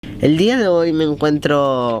El día de hoy me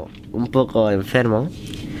encuentro un poco enfermo,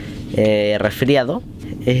 resfriado,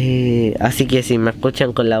 así que si me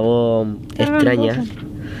escuchan con la voz extraña,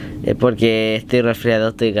 es porque estoy resfriado,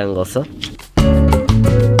 estoy gangoso.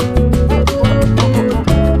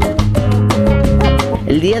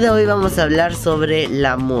 El día de hoy vamos a hablar sobre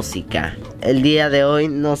la música. El día de hoy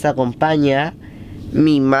nos acompaña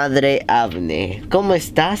mi madre Abne. ¿Cómo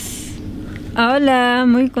estás? Hola,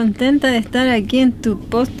 muy contenta de estar aquí en tu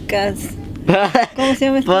podcast. ¿Cómo se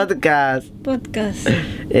llama esto? Podcast.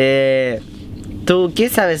 ¿Tú qué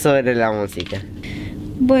sabes sobre la música?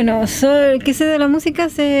 Bueno, ¿qué sé de la música?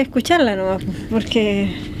 Sé escucharla nomás,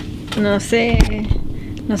 porque no sé,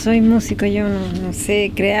 no soy músico, yo no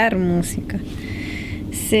sé crear música,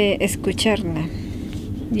 sé escucharla.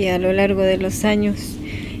 Y a lo largo de los años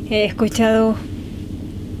he escuchado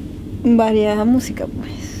varias músicas,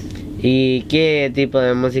 pues. ¿Y qué tipo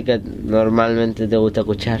de música normalmente te gusta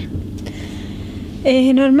escuchar?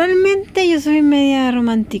 Normalmente yo soy media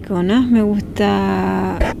romanticona, me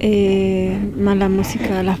gusta más la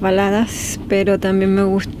música, las baladas, pero también me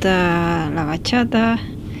gusta la bachata,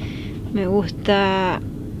 me gusta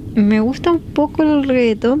un poco el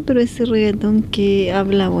reggaetón, pero ese reggaetón que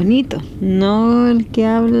habla bonito, no el que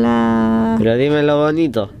habla... Pero dímelo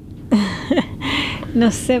bonito. No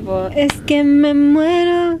sé, es que me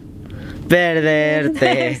muero...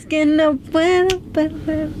 Perderte. Es que no puedo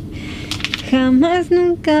perder. Jamás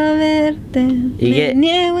nunca verte. Me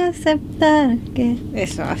niego a aceptar que...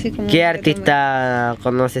 Eso, así como... ¿Qué artista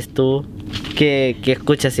conoces tú que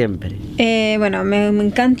escuchas siempre? Bueno, me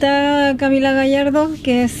encanta Camila Gallardo,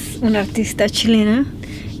 que es una artista chilena.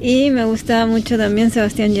 Y me gusta mucho también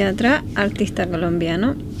Sebastián Yatra, artista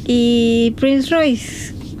colombiano. Y Prince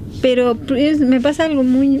Royce. Pero me pasa algo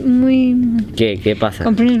muy... ¿Qué pasa?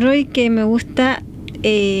 Con Prince Royce, que me gusta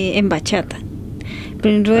en bachata.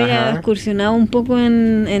 Prince Royce ha excursionado un poco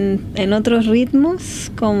en otros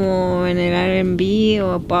ritmos, como en el R&B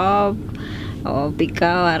o pop, o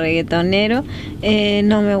picado a reggaetonero.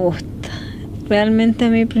 No me gusta. Realmente a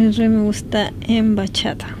mí Prince Royce me gusta en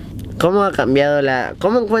bachata. ¿Cómo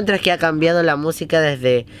encuentras que ha cambiado la música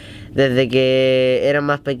desde que era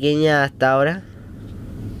más pequeña hasta ahora?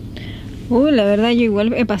 La verdad yo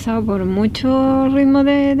igual he pasado por muchos ritmos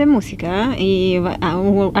de música, y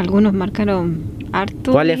algunos marcaron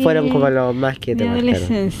harto. ¿Cuáles fueron como los más que te marcaron?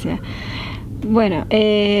 Adolescencia. Bueno,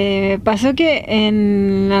 pasó que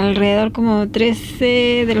en alrededor como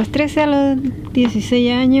de los 13 a los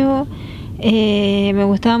 16 años me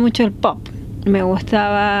gustaba mucho el pop. Me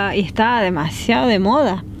gustaba y estaba demasiado de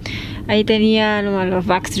moda. Ahí tenían los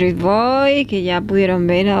Backstreet Boys, que ya pudieron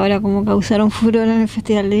ver ahora cómo causaron furor en el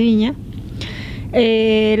Festival de Viña.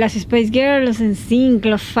 Las Spice Girls, los NSYNC,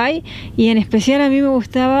 los Five, y en especial a mí me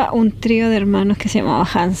gustaba un trío de hermanos que se llamaba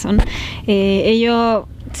Hanson. Ellos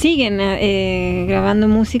siguen grabando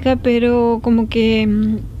música, pero como que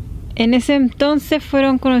en ese entonces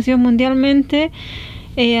fueron conocidos mundialmente.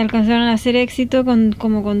 Alcanzaron a hacer éxito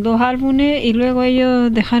con 2 álbumes, y luego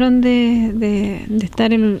ellos dejaron de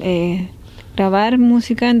estar grabar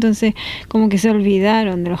música, entonces como que se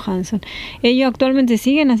olvidaron de los Hanson. Ellos actualmente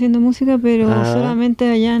siguen haciendo música, pero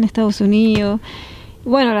solamente allá en Estados Unidos.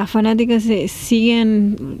 Bueno, las fanáticas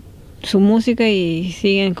siguen su música y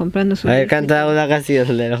siguen comprando su... A ver, canta una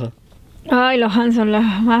canción de los... Ay, los Hanson, la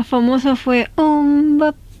más famosa fue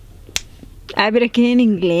pero es que en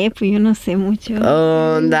inglés, pues yo no sé mucho.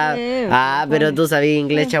 Onda. Pero tú sabías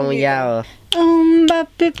inglés chamullado.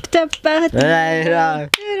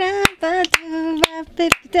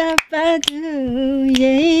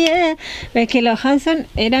 Es que los Hanson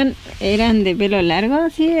eran de pelo largo,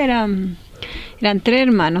 así, eran 3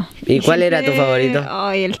 hermanos. ¿Y cuál era tu favorito?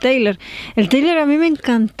 Ay, el Taylor. El Taylor a mí me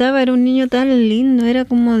encantaba, era un niño tan lindo, era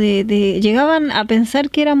como llegaban a pensar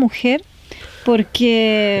que era mujer,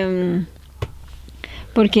 porque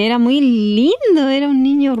era muy lindo, era un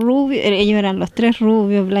niño rubio. Ellos eran los 3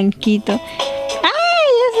 rubios, blanquitos.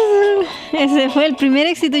 ¡Ay! Ese fue el primer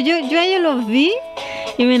éxito. Yo a ellos los vi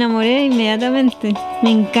y me enamoré inmediatamente.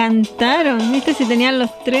 Me encantaron. ¿Viste? Si tenían los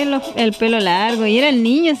 3 el pelo largo, y eran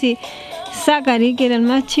niños. Y Zachary, que era el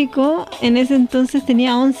más chico, en ese entonces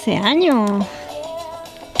tenía 11 años.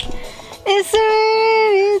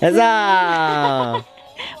 ¡Esa!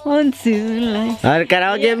 A ver,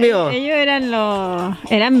 karaoke en vivo. Ellos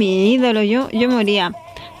eran mi ídolo. Yo moría.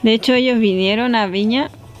 De hecho, ellos vinieron a Viña.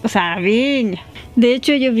 De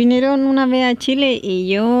hecho, ellos vinieron una vez a Chile, y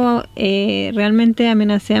yo realmente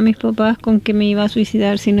amenacé a mis papás con que me iba a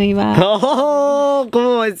suicidar si no iba ¡Oh!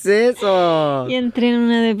 ¿Cómo es eso? Y entré en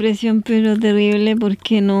una depresión pero terrible,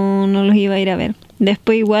 porque no los iba a ir a ver.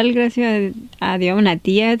 Después igual, gracias a Dios, una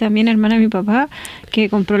tía, también hermana de mi papá, que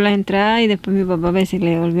compró la entrada y después mi papá a veces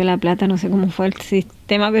le devolvió la plata, no sé cómo fue el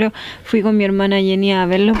sistema, pero fui con mi hermana Jenny a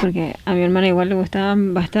verlo porque a mi hermana igual le gustaba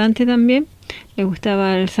bastante también, le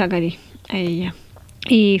gustaba el Zachary, a ella.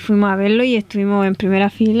 Y fuimos a verlo y estuvimos en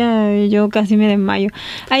primera fila, y yo casi me desmayo.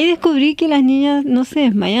 Ahí descubrí que las niñas no se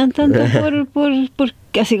desmayan tanto por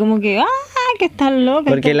así como que que están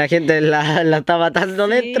locas. Porque la gente la está matando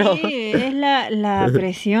dentro. Sí, es la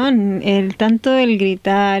presión, tanto el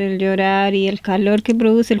gritar, el llorar y el calor que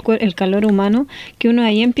produce el calor humano, que uno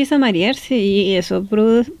ahí empieza a marearse y eso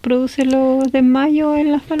produce los desmayos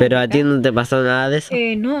en las fanáticas. Pero a ti no te pasó nada de eso.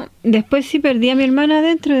 No, después sí perdí a mi hermana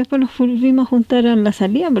adentro y después nos volvimos a juntar a la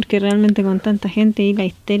salida porque realmente con tanta gente y la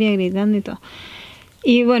histeria gritando y todo.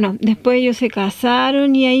 Y bueno, después ellos se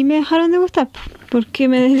casaron y ahí me dejaron de gustar. Porque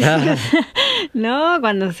me decían, no,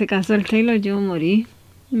 cuando se casó el Taylor yo morí.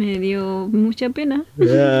 Me dio mucha pena.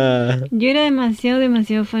 Yo era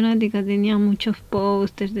demasiado fanática. Tenía muchos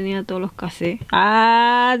pósters, tenía todos los cassettes.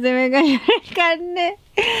 Se me cayó el carnet.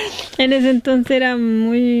 En ese entonces era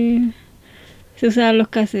muy... Se usaban los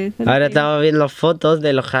cassettes. Ahora estamos viendo fotos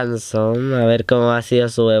de los Hanson, a ver cómo ha sido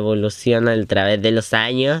su evolución a través de los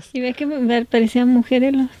años. ¿Y ves que parecían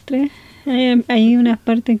mujeres los tres? Hay unas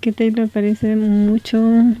partes en que Taylor parece mucho...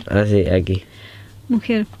 Sí, aquí.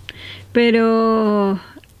 Mujer. Pero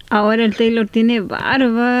ahora el Taylor tiene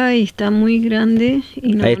barba y está muy grande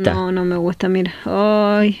y no me gusta, mira.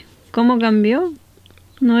 Ay, ¿cómo cambió?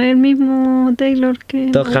 No es el mismo Taylor que...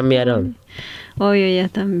 Todos cambiaron. Obvio, ya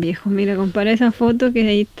están viejos. Mira, compara esa foto que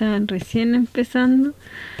ahí están recién empezando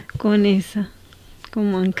con esa.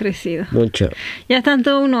 Como han crecido. Mucho. Ya están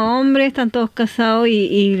todos unos hombres, están todos casados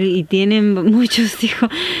y tienen muchos hijos.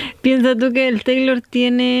 Piensa tú que el Taylor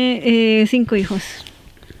tiene 5 hijos.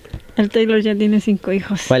 El Taylor ya tiene 5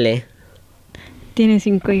 hijos. ¿Cuál es? Tiene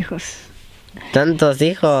 5 hijos. ¿Tantos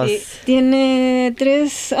hijos? Sí, tiene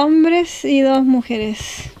 3 hombres y 2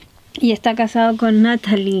 mujeres. Y está casado con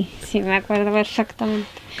Natalie, si me acuerdo perfectamente.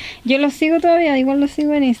 Yo lo sigo todavía, igual lo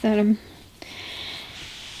sigo en Instagram.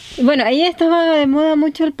 Bueno, ahí estaba de moda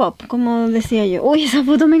mucho el pop, como decía yo. Uy, esa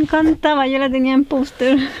foto me encantaba, yo la tenía en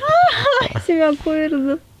póster. Sí me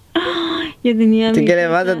acuerdo. Yo tenía... ¿Qué le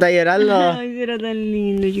pasa? ¿Está llorando? Ay, era tan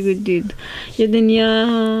lindo, chiquitito. Yo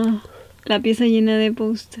tenía la pieza llena de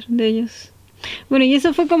póster de ellos. Bueno, y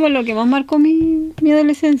eso fue como lo que más marcó mi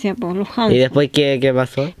adolescencia, pues, los Hanson. ¿Y después qué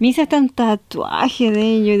pasó? Me hice hasta un tatuaje de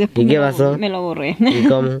ellos y después ¿Y qué pasó? Me lo borré. ¿Y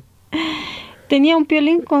cómo? Tenía un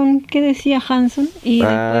piolín con que decía Hanson y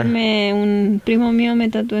después un primo mío me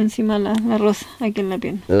tatuó encima la rosa, aquí en la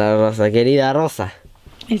pierna. La rosa, querida rosa.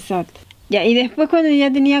 Exacto. Ya, y después cuando ya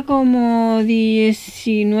tenía como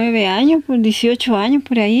 19 años, 18 años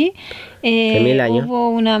por ahí,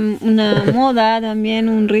 hubo una moda también,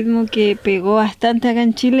 un ritmo que pegó bastante acá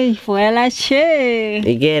en Chile y fue el Che.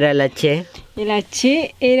 ¿Y qué era el Che? El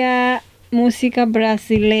Che era música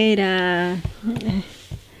brasilera.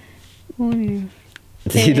 Uy.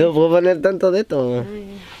 Si no puedo poner tanto de esto.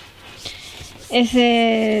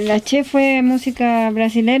 La Che fue música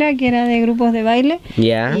brasilera que era de grupos de baile.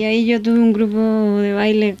 Ya. Y ahí yo tuve un grupo de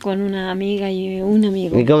baile con una amiga y un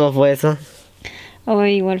amigo. ¿Y cómo fue eso?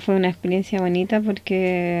 Igual fue una experiencia bonita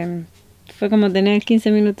porque fue como tener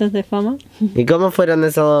 15 minutos de fama. ¿Y cómo fueron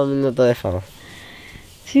esos minutos de fama?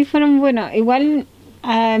 Sí, fueron buenos. Igual,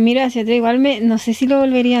 mira hacia atrás, igual no sé si lo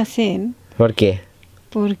volvería a hacer. ¿Por qué?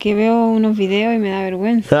 Porque veo unos videos y me da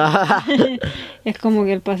vergüenza. Es como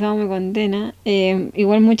que el pasado me condena.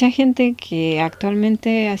 Igual mucha gente que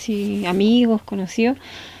actualmente, así, amigos, conocidos,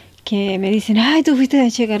 que me dicen, ay, tú fuiste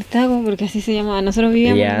de Che Cartago, porque así se llamaba. Nosotros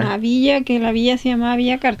vivíamos en una villa, que la villa se llamaba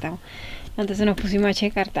Villa Cartago. Entonces nos pusimos a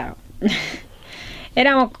Che Cartago.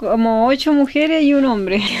 Éramos como 8 mujeres y un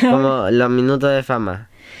hombre. Como los minutos de fama.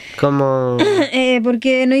 ¿Cómo?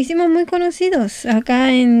 Porque nos hicimos muy conocidos.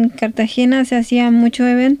 Acá en Cartagena se hacían muchos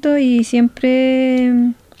eventos y siempre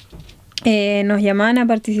nos llamaban a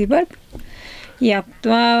participar. Y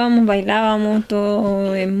actuábamos, bailábamos,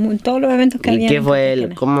 en todos los eventos que había. ¿Y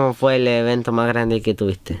cómo fue el evento más grande que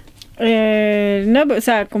tuviste? No, o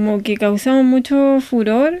sea, como que causamos mucho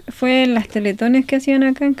furor fue en las teletones que hacían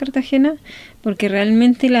acá en Cartagena, porque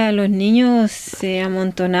realmente los niños se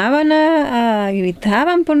amontonaban,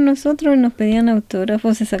 gritaban por nosotros, nos pedían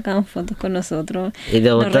autógrafos, se sacaban fotos con nosotros. ¿Y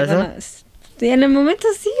te gustó eso? Y en el momento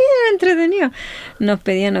sí, era entretenido. Nos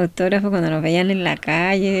pedían autógrafos cuando nos veían en la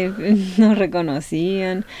calle, nos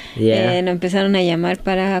reconocían. Nos empezaron a llamar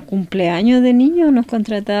para cumpleaños de niños, nos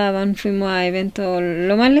contrataban, fuimos a eventos.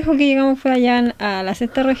 Lo más lejos que llegamos fue allá a la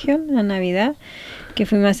 6ª región, a Navidad. que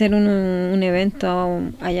fuimos a hacer un evento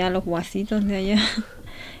allá a los Guasitos de allá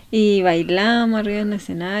y bailamos arriba en el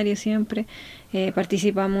escenario siempre.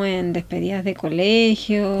 Participamos en despedidas de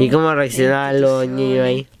colegio. ¿Y cómo reaccionaban los niños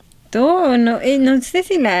ahí? Todo, no sé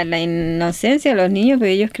si la inocencia de los niños, pero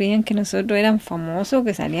ellos creían que nosotros eran famosos,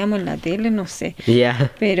 que salíamos en la tele, no sé.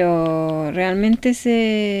 Ya. Pero realmente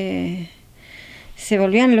se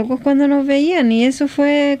volvían locos cuando nos veían, y eso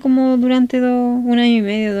fue como durante 1 año y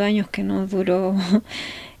medio, 2 años que nos duró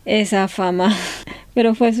esa fama.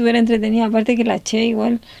 Pero fue súper entretenida, aparte que la Che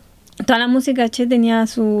igual, toda la música Che tenía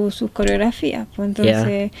sus coreografías, pues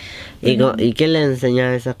entonces... ¿Y qué le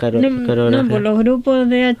enseñaba esas coreografías? No, pues los grupos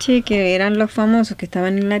de H que eran los famosos que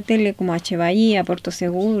estaban en la tele, como H Bahía, Puerto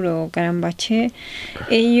Seguro, Caramba Che,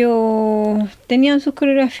 ellos tenían sus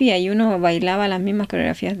coreografías y uno bailaba las mismas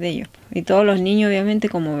coreografías de ellos. Y todos los niños, obviamente,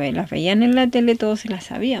 como las veían en la tele, todos se las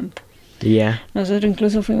sabían. Ya. Nosotros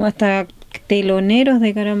incluso fuimos hasta teloneros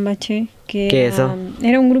de Caramba Che, que ¿Qué es eso?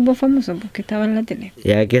 Era un grupo famoso pues, que estaba en la tele.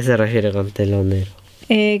 ¿Y a qué se refiere con telonero?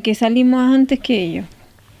 Que salimos antes que ellos.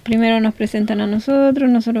 Primero nos presentan a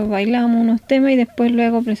nosotros bailamos unos temas y después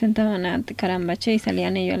luego presentaban a Caramba Che y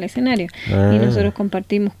salían ellos al escenario. Y nosotros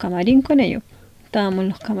compartimos camarín con ellos. Estábamos en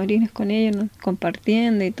los camarines con ellos,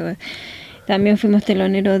 compartiendo y todo. También fuimos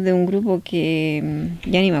teloneros de un grupo que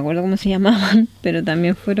ya ni me acuerdo cómo se llamaban, pero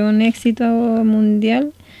también fueron éxito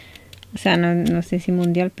mundial. O sea, no sé si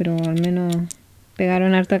mundial, pero al menos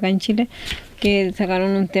pegaron harto acá en Chile, que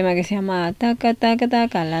sacaron un tema que se llama Taca, taca,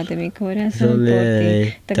 taca, late mi corazón por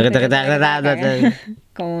ti. Taca, taca, taca, taca.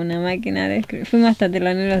 Como una máquina de escribir. Fuimos hasta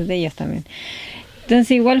teloneros de ellos también.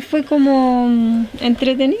 Entonces igual fue como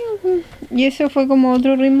entretenido, y eso fue como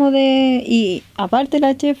otro ritmo y aparte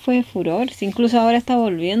la Che fue furor, incluso ahora está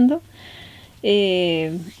volviendo,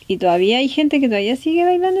 y todavía hay gente que todavía sigue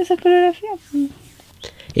bailando esas coreografías.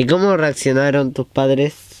 ¿Y cómo reaccionaron tus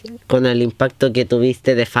padres con el impacto que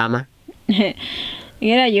tuviste de fama? Y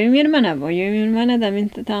era yo y mi hermana, pues yo y mi hermana también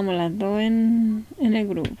estábamos las dos en el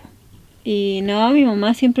grupo. Y no, mi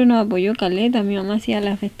mamá siempre nos apoyó caleta, mi mamá hacía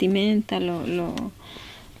las vestimentas, los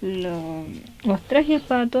trajes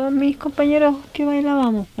para todos mis compañeros que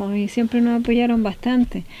bailábamos, pues, y siempre nos apoyaron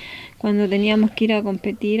bastante. Cuando teníamos que ir a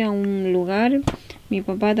competir a un lugar, mi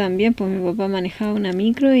papá también, pues mi papá manejaba una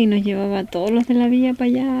micro y nos llevaba a todos los de la villa para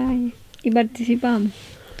allá y participábamos.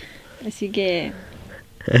 Así que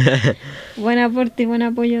buen aporte y buen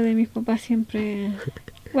apoyo de mis papás siempre.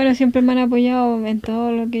 Bueno, siempre me han apoyado en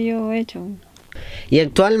todo lo que yo he hecho. Y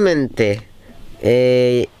actualmente,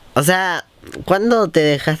 o sea, ¿cuándo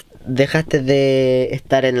te dejaste de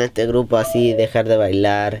estar en este grupo así, dejar de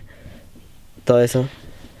bailar, todo eso?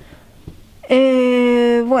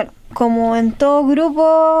 Bueno, como en todo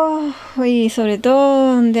grupo y sobre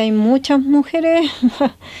todo donde hay muchas mujeres,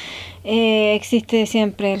 existe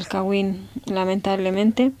siempre el cagüín,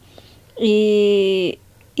 lamentablemente. Y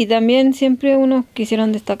también siempre unos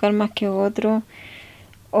quisieron destacar más que otros.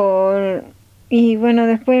 Y bueno,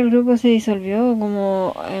 después el grupo se disolvió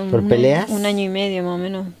como en ¿Por peleas? 1 año y medio más o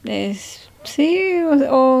menos. Sí,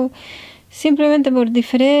 o simplemente por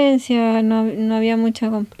diferencia, no había mucha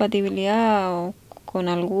compatibilidad con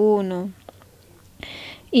alguno.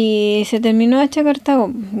 Y se terminó H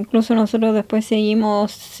Cartago. Incluso nosotros después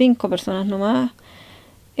seguimos 5 personas nomás.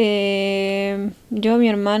 Yo, mi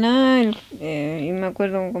hermana, y me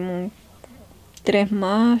acuerdo como 3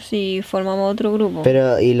 más, y formamos otro grupo.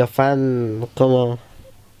 Pero, ¿y los fans cómo?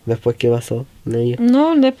 ¿Después qué pasó en ellos?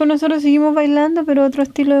 No, después nosotros seguimos bailando, pero otro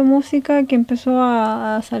estilo de música que empezó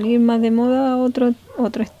a salir más de moda, otro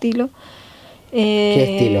estilo.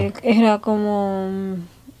 ¿Qué estilo? Era como...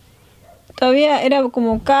 Todavía era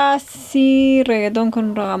como casi reggaetón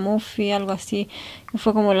con ragamuffin, algo así.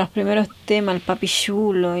 Fue como los primeros temas, el papi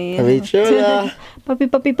chulo. Papi chulo.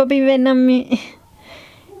 papi, ven a mí.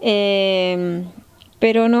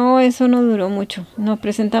 Pero no, eso no duró mucho. Nos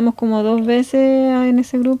presentamos como 2 veces en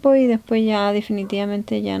ese grupo y después ya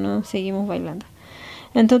definitivamente ya no seguimos bailando.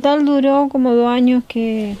 En total duró como 2 años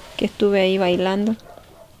que estuve ahí bailando.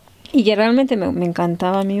 Y que realmente me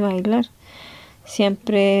encantaba a mí bailar.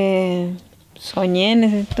 Siempre soñé en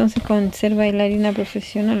ese entonces con ser bailarina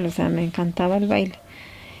profesional, o sea, me encantaba el baile.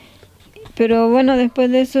 Pero bueno,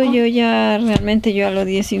 después de eso yo a los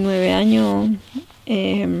 19 años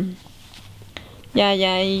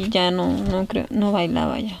no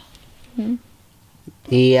bailaba ya.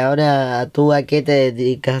 ¿Y ahora tú a qué te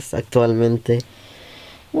dedicas actualmente?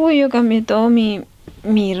 Yo cambié todo mi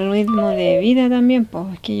ritmo de vida también,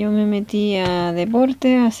 pues que yo me metí a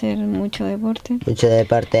deporte, a hacer mucho deporte. Mucho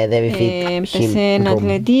deporte de empecé en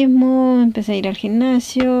atletismo, empecé a ir al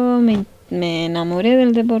gimnasio, me enamoré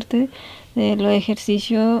del deporte, de los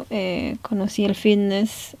ejercicios, conocí el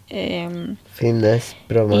fitness. Fitness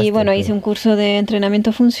Pro Master. Y bueno, hice un curso de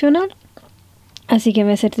entrenamiento funcional, así que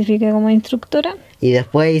me certifiqué como instructora. Y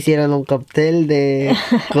después hicieron un cóctel de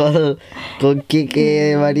con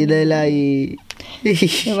Quique, Marinela y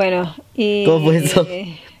bueno, y ¿cómo fue eso?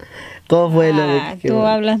 ¿Cómo fue lo de Quique? Tú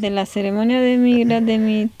hablas de la ceremonia de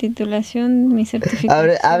mi titulación, mi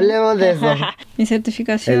certificación. Hablemos de eso. Mi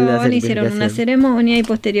certificación, hicieron una ceremonia y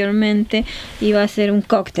posteriormente iba a ser un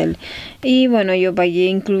cóctel. Y bueno, yo pagué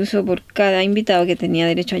incluso por cada invitado que tenía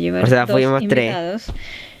derecho a llevar. O sea, 2 fuimos invitados. 3.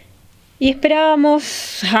 Y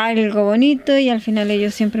esperábamos algo bonito y al final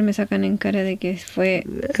ellos siempre me sacan en cara de que fue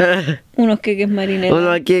unos queques marineros.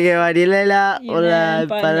 Unos queques marineros, una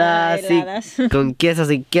empanada así, con queso,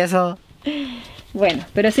 sin queso. Bueno,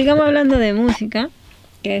 pero sigamos hablando de música,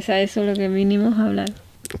 que es a eso lo que vinimos a hablar.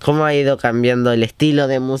 ¿Cómo ha ido cambiando el estilo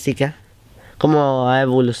de música? ¿Cómo ha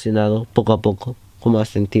evolucionado poco a poco? ¿Cómo has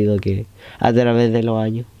sentido que a través de los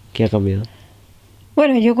años que ha cambiado?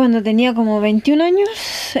 Bueno, yo cuando tenía como 21 años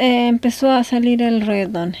empezó a salir el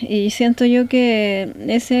reggaetón y siento yo que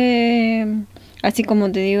así como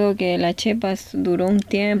te digo que la chepa duró un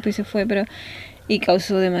tiempo y se fue, y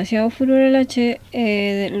causó demasiado furor el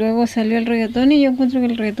luego salió el reggaetón y yo encuentro que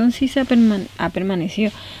el reggaetón sí ha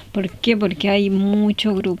permanecido. ¿Por qué? Porque hay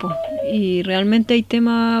mucho grupo y realmente hay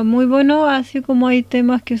temas muy buenos, así como hay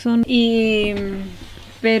temas que son...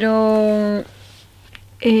 Pero...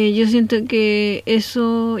 yo siento que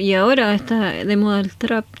eso, y ahora está de moda el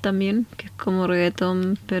trap también, que es como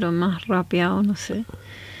reggaetón, pero más rapeado, no sé.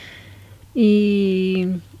 Y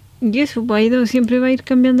eso, pues siempre va a ir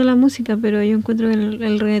cambiando la música, pero yo encuentro que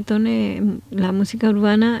el reggaetón, la música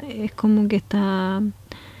urbana, es como que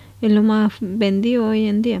es lo más vendido hoy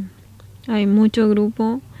en día. Hay mucho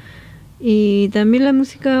grupo. Y también la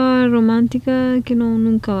música romántica, que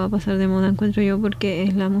nunca va a pasar de moda, encuentro yo, porque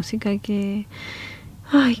es la música que...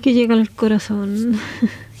 Ay, que llega al corazón.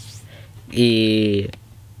 ¿Y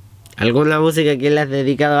alguna música que le has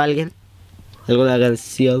dedicado a alguien? ¿Alguna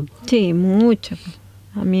canción? Sí, mucho.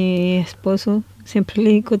 A mi esposo siempre le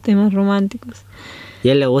dedico temas románticos. ¿Y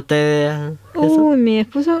a él le gusta eso? Mi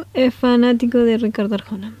esposo es fanático de Ricardo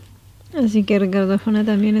Arjona. Así que Ricardo Arjona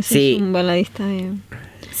también es un baladista.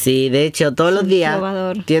 Sí, de hecho todos los días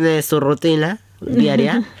tiene su rutina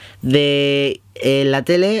diaria de la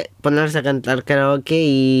tele ponerse a cantar karaoke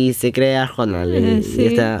y se cree Arjona. Sí. Y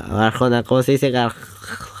esta Arjona, ¿cómo se dice?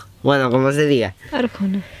 Bueno, como se diga.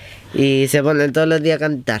 Arjona. Y se ponen todos los días a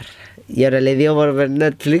cantar. Y ahora le dio por ver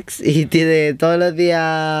Netflix y tiene todos los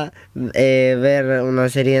días ver una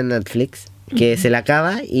serie en Netflix que se la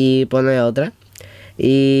acaba y pone otra.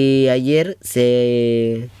 Y ayer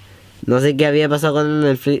no sé qué había pasado con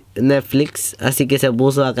Netflix, así que se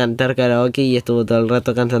puso a cantar karaoke y estuvo todo el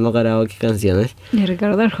rato cantando karaoke canciones. De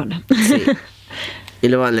Ricardo Arjona. Sí. Y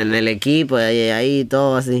lo ponen en el equipo, ahí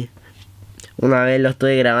todo así. Una vez lo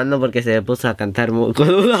estuve grabando porque se puso a cantar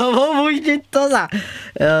con una voz muy chistosa.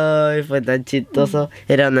 Ay, fue tan chistoso.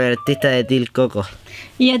 Era un artista de Til Coco.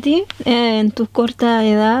 ¿Y a ti, en tu corta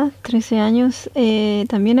edad, 13 años,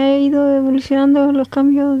 también ha ido evolucionando los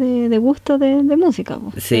cambios de gusto de música?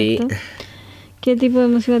 ¿Cierto? Sí. ¿Qué tipo de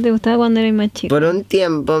música te gustaba cuando eras más chico? Por un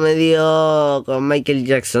tiempo me dio con Michael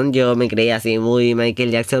Jackson. Yo me creía así muy Michael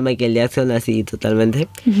Jackson, así totalmente.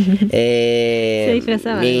 Se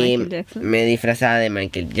disfrazaba de Michael Jackson. Me disfrazaba de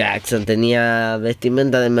Michael Jackson. Tenía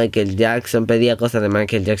vestimenta de Michael Jackson. Pedía cosas de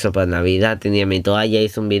Michael Jackson para Navidad. Tenía mi toalla,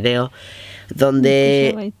 hice un video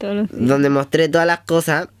donde mostré todas las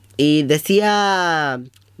cosas. Y decía,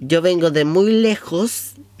 yo vengo de muy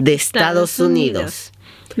lejos de Estados Unidos.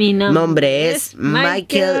 Mi nombre es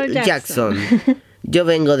Michael Jackson. Yo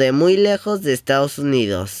vengo de muy lejos de Estados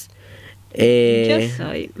Unidos. Yo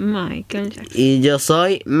soy Michael Jackson. Y yo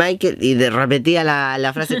soy Michael. Y repetía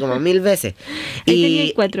la frase como 1000 veces. Ahí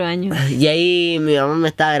tenía 4 años. Y ahí mi mamá me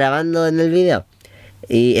estaba grabando en el video.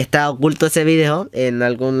 Y está oculto ese video en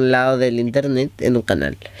algún lado del internet, en un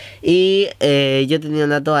canal. Y yo tenía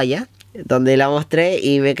una toalla donde la mostré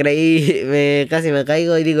y casi me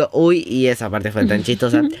caigo y digo, uy, y esa parte fue tan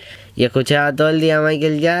chistosa. Y escuchaba todo el día a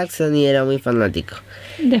Michael Jackson y era muy fanático.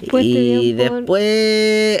 Después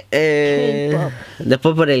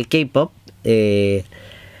después por el K-pop.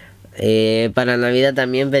 Para Navidad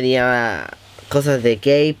también pedía cosas de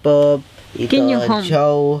K-pop y todo el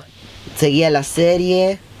show. Seguía la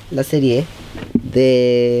serie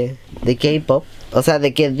de K-pop, o sea,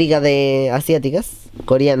 de asiáticas,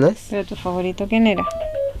 coreanas. ¿Pero tu favorito quién era?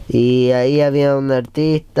 Y ahí había un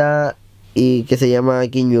artista que se llama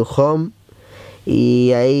Kim Yoo-hong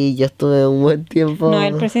Y ahí yo estuve un buen tiempo. No,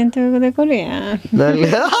 el presidente de Corea. No,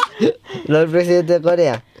 no el presidente de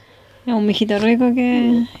Corea. Es un mijito rico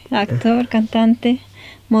que actor, cantante,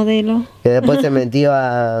 modelo. Que después se metió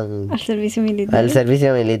al servicio militar. Al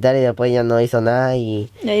servicio militar y después ya no hizo nada y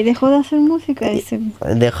ahí dejó de hacer música.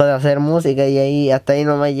 Dejó de hacer música y ahí hasta ahí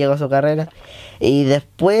nomás llegó su carrera. Y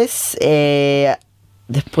después, ¿qué?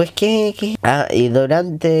 Y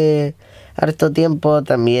durante harto tiempo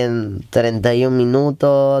también 31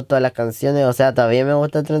 minutos, todas las canciones, o sea, todavía me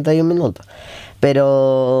gusta 31 minutos.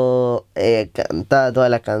 Pero cantaba todas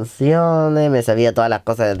las canciones, me sabía todas las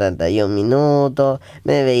cosas de 31 minutos,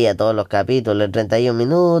 me veía todos los capítulos de 31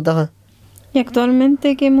 minutos. ¿Y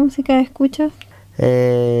actualmente qué música escuchas?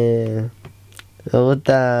 Me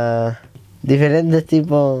gusta diferentes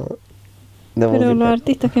tipos de música. Pero los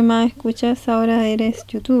artistas que más escuchas, ahora eres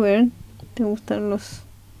youtuber, ¿te gustan los...?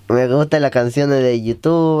 Me gustan las canciones de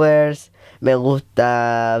youtubers, me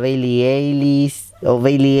gusta Billie Eilish, o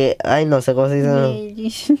Bailey, ay no sé cómo se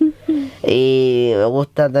dice. Y me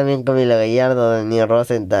gusta también Camila Gallardo, Daniel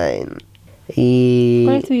Rosenthal. Y...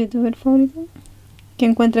 ¿Cuál es tu youtuber favorito? ¿Qué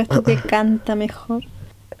encuentras tú que canta mejor?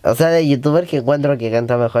 O sea, de youtuber que encuentro que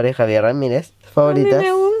canta mejor es Javier Ramírez, favorita. A mí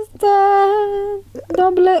me gusta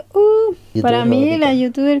W. Para mí favorita. La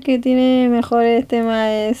youtuber que tiene mejores temas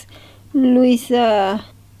es Luisa...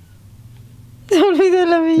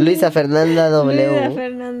 Luisa Fernanda W. Luisa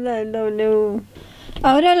Fernanda W.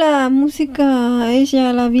 Ahora la música,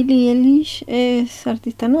 ella, la Billie Eilish, es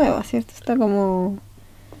artista nueva, ¿cierto? Está como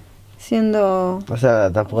siendo... O sea,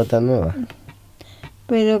 tampoco tan nueva.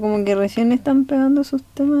 Pero como que recién están pegando sus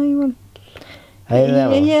temas igual. Ahí y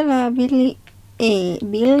veamos. Ella, la Billie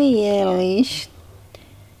Eilish,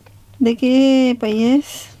 ¿de qué país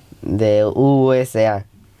es? De USA.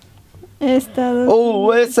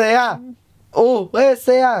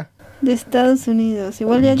 USA. De Estados Unidos.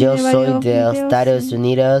 Igual ya yo tiene soy varios de videos, Estados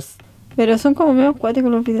Unidos. Pero son como medio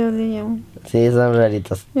cuáticos los videos de ella. Sí, son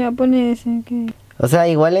raritos. Mira, pone ese que... O sea,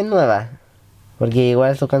 igual es nueva. Porque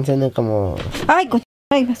igual su canción es como... ¡Ay,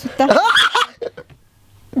 ay, me asustaste!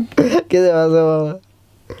 ¿Qué te pasó, mamá?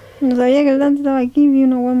 No sabía que el Dante estaba aquí, vi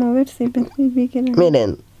una guay moverse y pensé que era...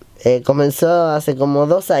 Miren, comenzó hace como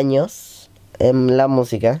 2 años en la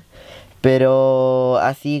música. Pero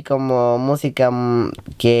así como música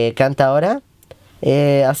que canta ahora,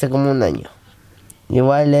 hace como 1 año.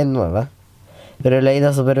 Igual es nueva, pero le ha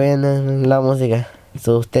ido súper bien en la música.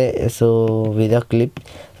 Sus videoclips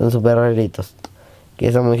son súper raritos,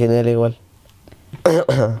 que son muy geniales igual.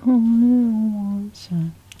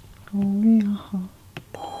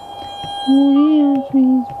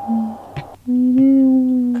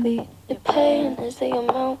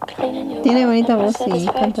 Tiene bonita voz y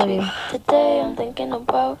canta bien.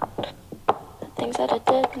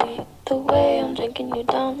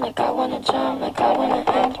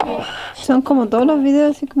 Son como todos los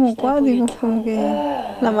videos así como cuáticos, como que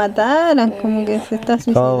la mataran, como que se está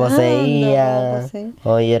suicidando. Como poseía,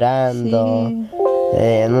 o llorando. Sí.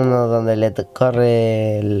 En uno donde le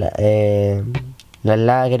corre las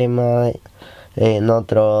lágrimas, en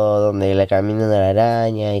otro donde le camina una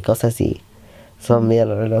araña y cosas así. Son bien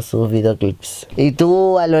raros sus videoclips. Y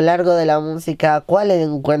tú, a lo largo de la música, ¿cuál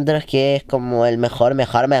encuentras que es como el mejor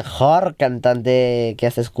cantante que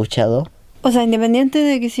has escuchado? O sea, independiente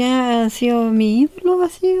de que sea sido mi ídolo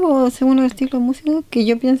así, o según el estilo de música, que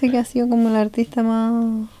yo piense que ha sido como el artista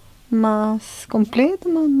más completo,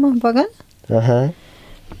 más bacán. Ajá.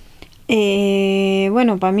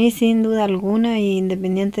 Bueno, para mí sin duda alguna, y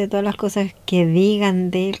independiente de todas las cosas que digan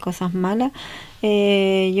de él, cosas malas,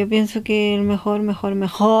 yo pienso que el mejor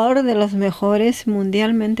de los mejores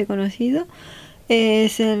mundialmente conocido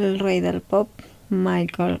es el rey del pop,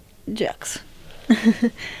 Michael Jackson.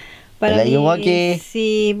 Para mí,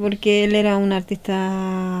 sí, porque él era un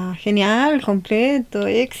artista genial, completo,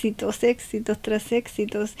 éxitos tras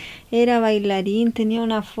éxitos, era bailarín, tenía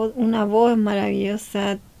una voz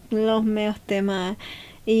maravillosa, los medios temas,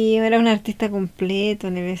 y era un artista completo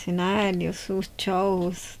en el escenario, sus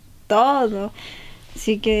shows, todo.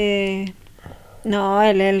 Así que no,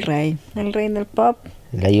 él es el rey del pop.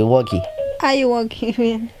 El Ayuwoki,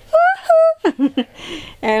 Bien.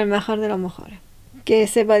 El mejor de los mejores. Que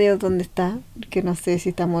sepa Dios dónde está, porque no sé si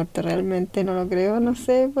está muerto realmente, no lo creo, no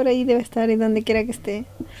sé, por ahí debe estar y donde quiera que esté.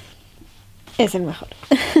 Es el mejor.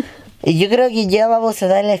 Y yo creo que ya vamos a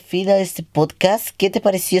darle fin a este podcast. ¿Qué te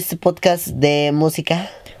pareció este podcast de música?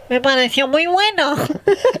 Me pareció muy bueno.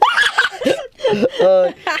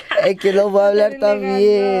 Ay, es que no puedo hablar tan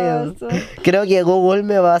bien. Creo que Google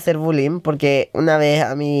me va a hacer bullying porque una vez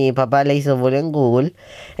a mi papá le hizo bullying en Google,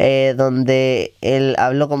 donde él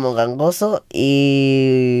habló como gangoso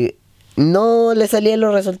y no le salían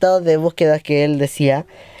los resultados de búsquedas que él decía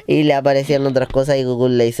y le aparecían otras cosas y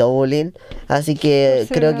Google le hizo bullying. Así que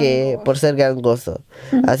creo que por ser gangoso.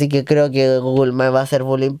 Así que creo que Google me va a hacer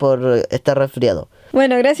bullying por estar resfriado.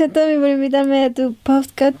 Bueno, gracias Tommy por invitarme a tu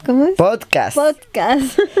podcast. ¿Cómo es? Podcast.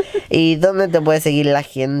 ¿Y dónde te puede seguir la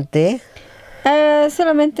gente?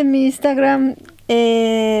 Solamente en mi Instagram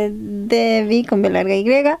de con B larga Y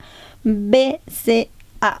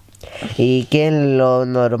BCA. ¿Y qué es lo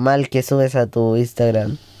normal que subes a tu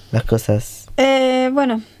Instagram? Las cosas.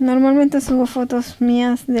 Bueno, normalmente subo fotos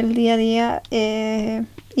mías del día a día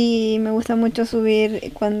y me gusta mucho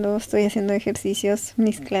subir cuando estoy haciendo ejercicios,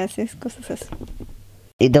 mis clases, cosas así.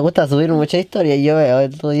 ¿Y te gusta subir muchas historias? Yo veo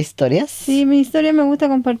tus historias. Sí, mis historias me gusta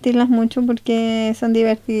compartirlas mucho porque son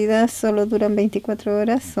divertidas, solo duran 24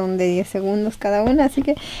 horas, son de 10 segundos cada una, así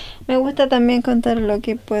que me gusta también contar lo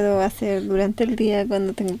que puedo hacer durante el día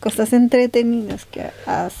cuando tengo cosas entretenidas que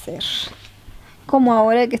hacer. Como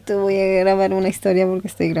ahora que voy a grabar una historia porque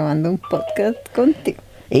estoy grabando un podcast contigo.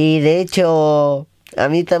 Y de hecho, a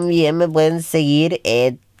mí también me pueden seguir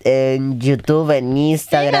en YouTube, en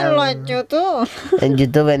Instagram. Síganlo en YouTube. En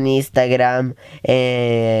YouTube, en Instagram,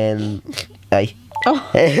 Ay. Oh.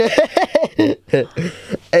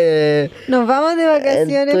 Nos vamos de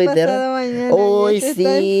vacaciones pasado mañana. Uy,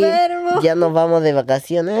 sí. Ya nos vamos de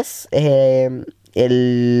vacaciones.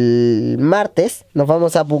 El martes nos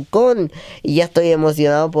vamos a Pucón y ya estoy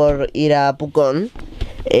emocionado por ir a Pucón.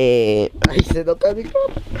 Ahí se toca el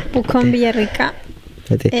micrófono. Pucón, Villarrica.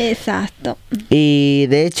 Exacto. Y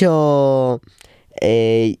de hecho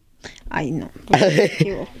ay no, me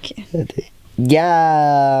equivoqué.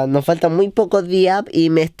 Ya nos faltan muy pocos días y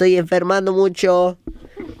me estoy enfermando mucho.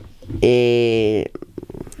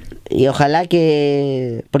 Y ojalá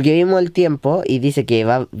que... Porque vimos el tiempo y dice que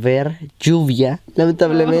va a haber lluvia,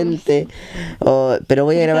 lamentablemente. Pero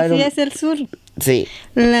voy a grabar así es el sur. Sí.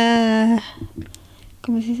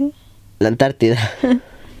 ¿Cómo se dice? La Antártida.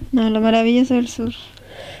 No, lo maravilloso del sur.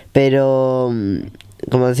 Pero...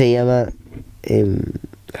 ¿Cómo se llama?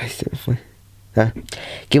 Ay, se me fue.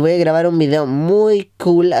 Que voy a grabar un video muy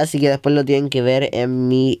cool, así que después lo tienen que ver en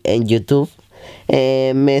YouTube.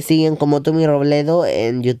 Me siguen como Tommy Robledo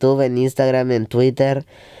en YouTube, en Instagram, en Twitter.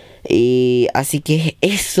 Y así que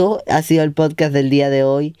eso ha sido el podcast del día de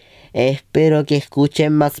hoy. Espero que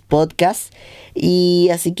escuchen más podcasts. Y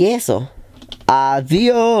así que eso.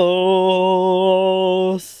 Adiós.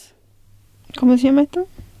 ¿Cómo se llama esto?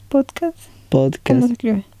 ¿Podcast? ¿Cómo se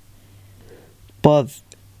escribe?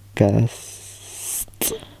 Podcast.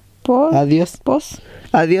 Adiós.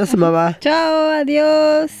 Adiós, mamá. Chao,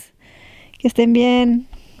 adiós. Que estén bien.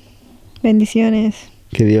 Bendiciones.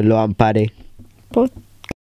 Que Dios lo ampare.